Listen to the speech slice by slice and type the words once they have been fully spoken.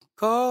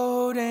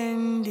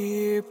Golden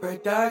Deer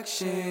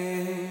Productions.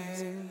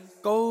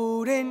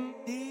 Golden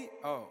Deer.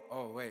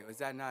 Oh, wait, was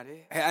that not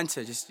it? Hey,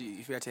 enter, just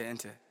you forgot to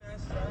enter.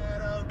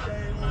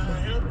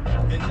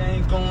 And they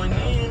ain't going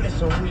in,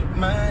 so with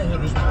my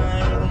hitters, my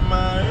hitters,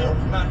 my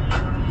hitters,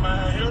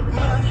 my hitters,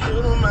 my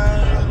hitters, my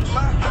hitters,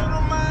 my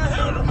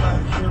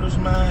hitters,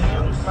 my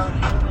hitters, my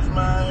hitters,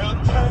 my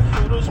hitters, my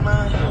hitters,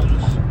 my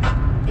hitters,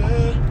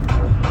 yeah.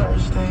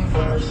 First thing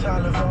first, I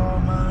live all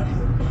my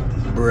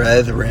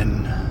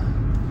Brethren,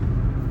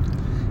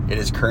 it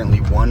is currently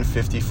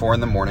 1:54 in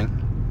the morning.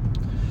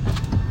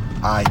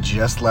 I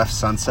just left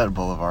Sunset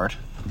Boulevard.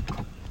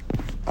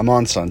 I'm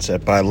on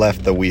Sunset, but I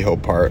left the WeHo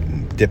part,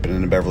 dipping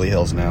into Beverly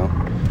Hills now,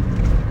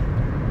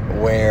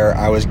 where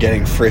I was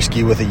getting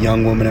frisky with a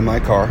young woman in my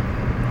car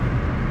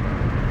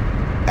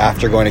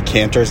after going to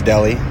Cantor's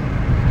Deli,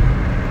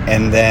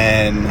 and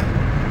then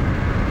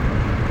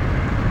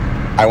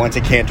I went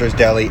to Cantor's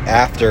Deli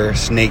after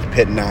Snake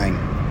Pit 9.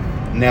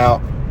 Now,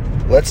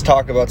 let's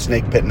talk about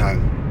Snake Pit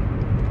 9.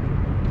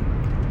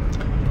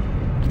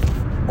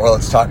 Or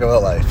let's talk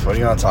about life. What do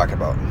you want to talk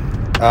about?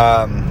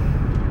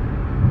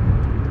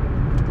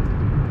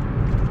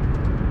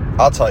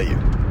 I'll tell you.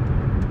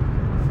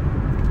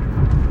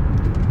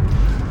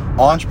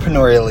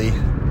 Entrepreneurially,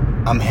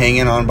 I'm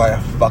hanging on by a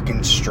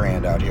fucking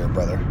strand out here,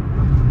 brother.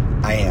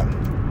 I am.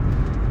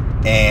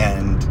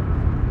 And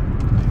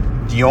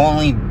the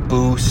only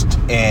boost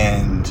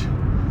and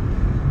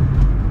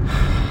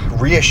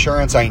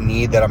reassurance I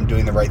need that I'm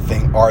doing the right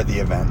thing are the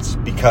events,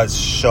 because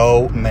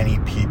so many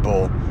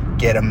people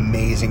get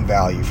amazing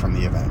value from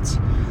the events.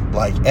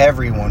 Like,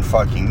 everyone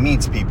fucking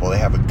meets people, they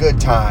have a good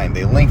time,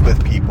 they link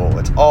with people,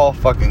 it's all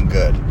fucking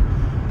good.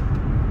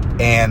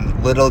 And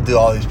little do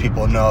all these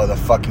people know the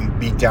fucking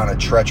beatdown of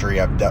treachery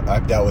I've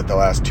dealt with the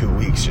last 2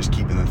 weeks just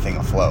keeping the thing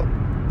afloat.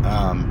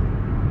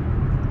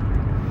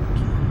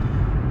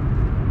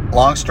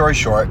 Long story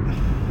short,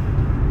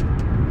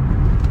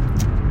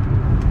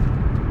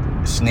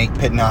 Snake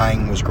Pit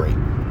 9 was great.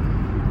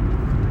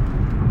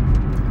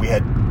 We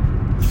had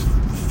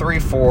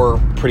 3-4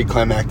 pretty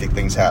climactic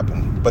things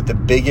happen. But the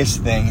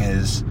biggest thing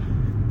is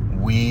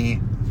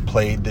we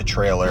played the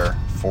trailer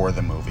for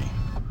the movie,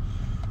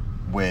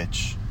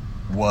 which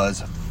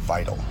was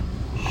vital.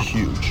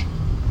 Huge.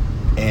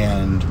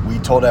 And we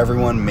told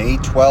everyone, May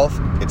 12th,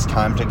 it's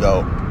time to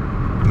go.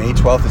 May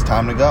 12th is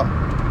time to go.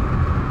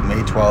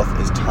 May 12th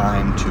is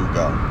time to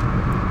go.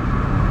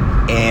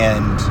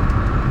 And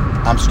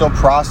I'm still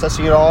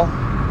processing it all,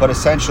 but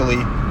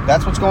essentially,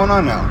 that's what's going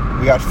on now.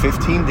 We got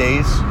 15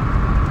 days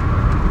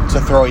to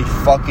throw a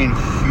fucking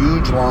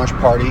huge launch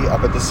party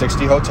up at the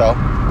 60 Hotel.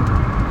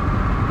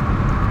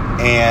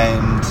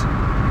 And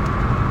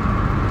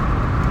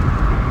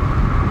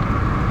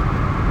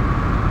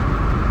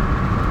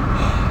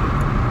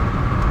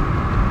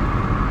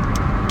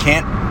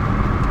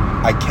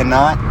I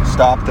cannot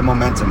stop the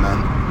momentum,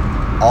 man.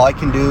 All I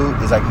can do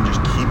is I can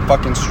just keep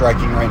fucking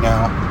striking right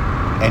now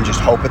and just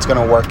hope it's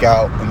going to work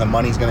out and the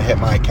money's going to hit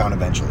my account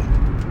eventually.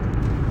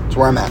 That's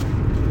where I'm at.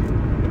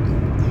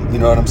 You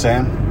know what I'm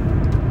saying?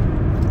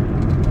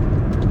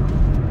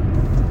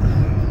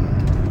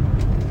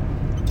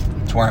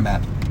 That's where I'm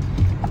at.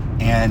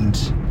 And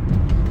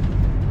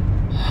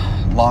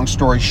long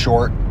story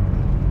short,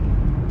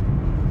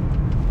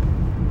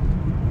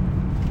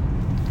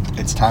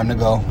 it's time to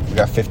go. We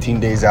got 15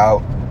 days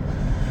out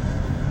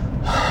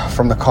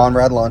from the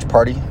Conrad launch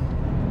party.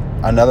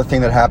 Another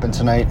thing that happened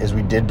tonight is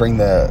we did bring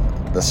the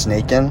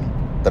snake in,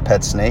 the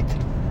pet snake,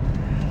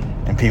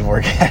 and people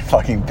were getting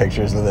fucking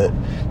pictures with it.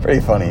 Pretty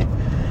funny.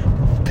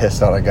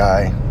 Pissed on a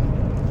guy.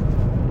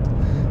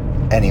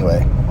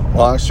 Anyway,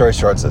 long story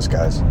short is this,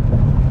 guys.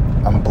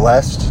 I'm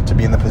blessed to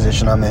be in the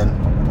position I'm in.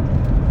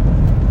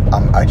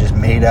 I just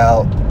made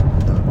out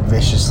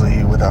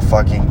viciously with a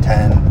fucking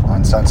 10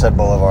 on Sunset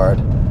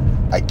Boulevard.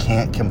 I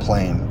can't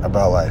complain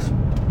about life.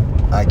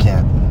 I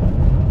can't.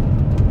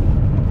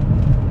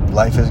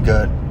 Life is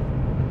good.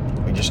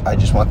 I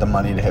just want the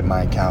money to hit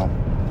my account.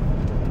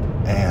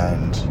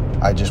 And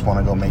I just want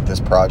to go make this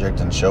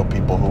project and show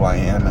people who I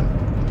am and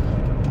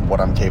what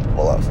I'm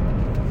capable of.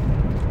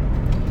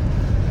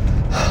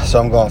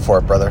 So I'm going for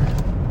it, brother.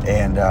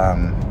 And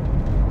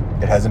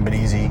it hasn't been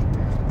easy.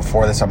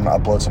 Before this, I'm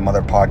going to upload some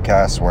other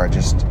podcasts where I'm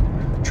just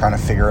trying to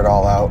figure it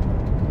all out.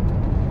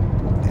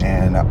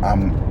 And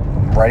I'm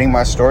writing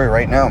my story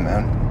right now,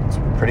 man. It's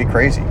pretty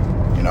crazy,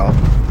 you know?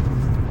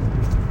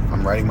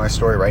 I'm writing my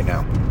story right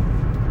now.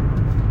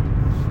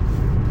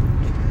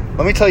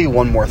 Let me tell you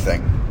one more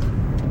thing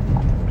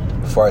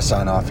before I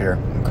sign off here.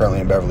 I'm currently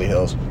in Beverly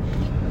Hills.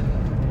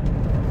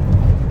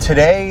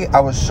 Today, I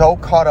was so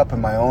caught up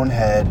in my own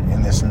head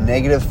in this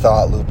negative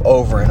thought loop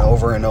over and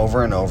over and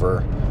over and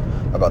over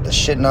about the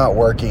shit not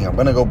working. I'm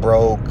going to go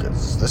broke.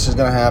 This is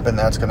going to happen.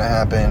 That's going to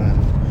happen.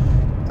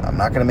 I'm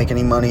not going to make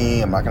any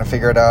money. I'm not going to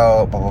figure it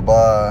out. Blah, blah,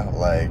 blah.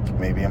 Like,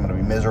 maybe I'm going to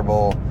be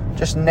miserable.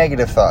 Just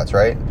negative thoughts,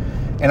 right?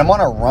 And I'm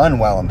on a run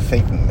while I'm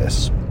thinking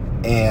this.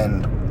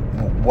 And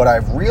what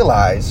I've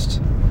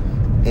realized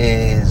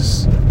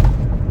is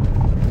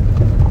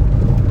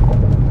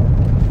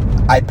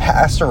I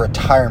passed a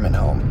retirement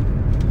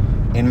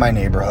home in my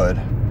neighborhood,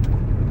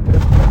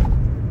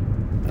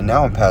 and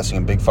now I'm passing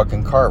a big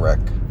fucking car wreck.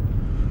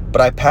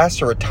 But I passed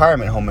a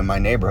retirement home in my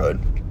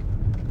neighborhood.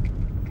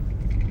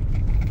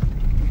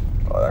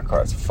 Oh, that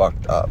car's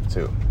fucked up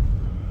too.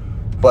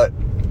 But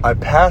I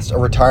passed a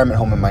retirement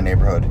home in my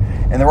neighborhood,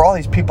 and there were all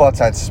these people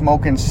outside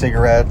smoking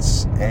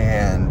cigarettes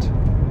and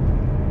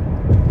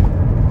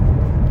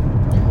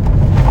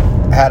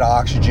had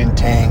oxygen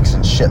tanks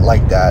and shit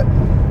like that,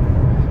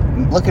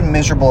 looking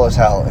miserable as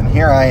hell. And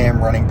here I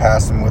am running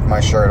past them with my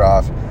shirt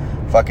off,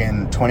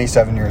 fucking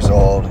 27 years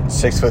old,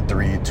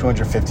 6'3",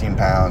 215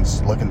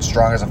 pounds, looking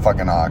strong as a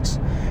fucking ox,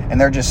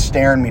 and they're just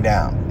staring me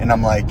down. And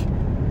I'm like,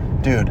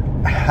 dude,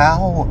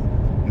 how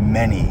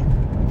many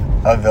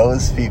of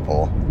those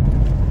people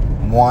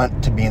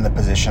want to be in the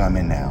position I'm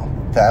in now,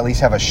 to at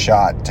least have a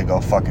shot to go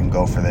for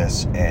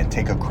this and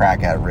take a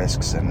crack at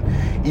risks and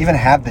even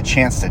have the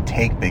chance to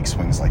take big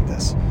swings like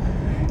this?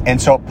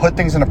 And so it put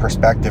things into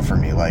perspective for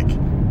me, like,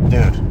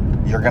 dude,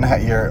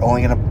 you're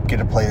only gonna get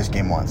to play this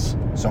game once,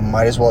 so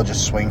might as well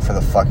just swing for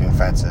the fucking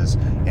fences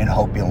and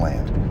hope you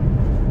land.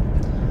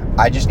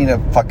 I just need to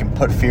fucking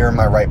put fear in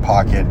my right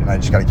pocket, and I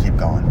just gotta keep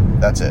going.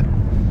 That's it.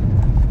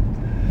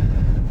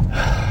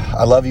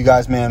 I love you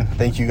guys, man.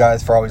 Thank you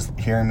guys for always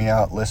hearing me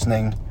out,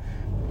 listening.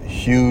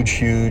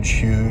 Huge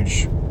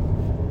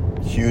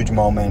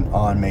moment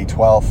on May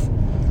 12th.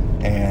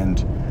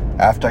 And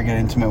after I get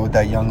intimate with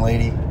that young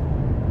lady,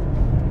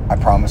 I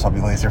promise I'll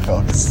be laser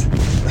focused.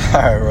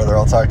 All right, brother.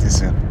 I'll talk to you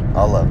soon.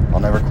 I'll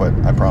never quit.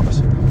 I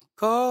promise.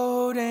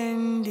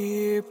 Golden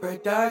Deer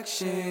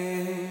Productions.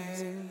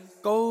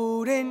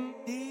 Golden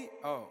Deer.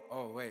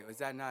 Oh, wait. Was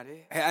that not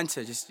it? Hey,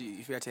 enter.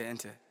 You forgot to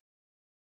enter.